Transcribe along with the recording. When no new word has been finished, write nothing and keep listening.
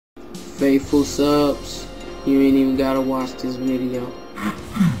faithful subs, you ain't even gotta watch this video.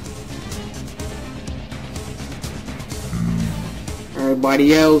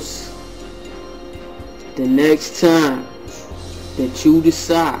 Everybody else, the next time that you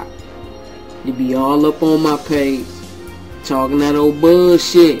decide to be all up on my page talking that old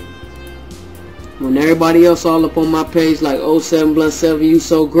bullshit, when everybody else all up on my page like 07+7, you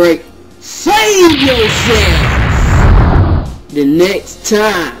so great, save yourself. The next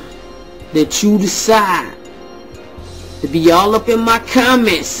time that you decide to be all up in my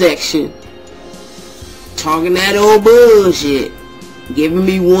comment section talking that old bullshit, giving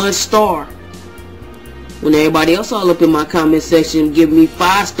me 1 star, when everybody else all up in my comment section giving me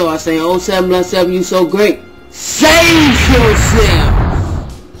 5 stars saying 07+7, you so great, save yourself.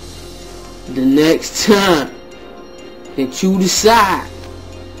 The next time that you decide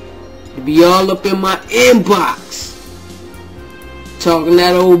to be all up in my inbox talking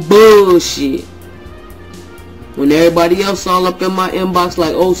that old bullshit, when everybody else all up in my inbox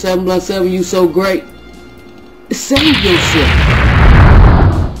like 07+7, you so great, save yourself.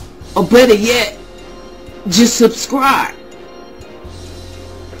 Or better yet, just subscribe.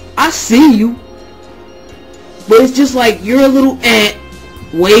 I see you, but it's just like you're a little ant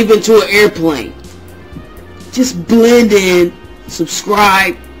waving to an airplane. Just blend in,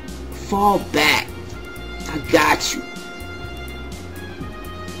 subscribe, fall back. I got you.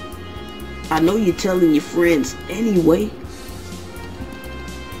 I know you're telling your friends anyway.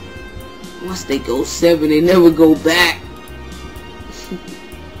 Once they go 7, they never go back.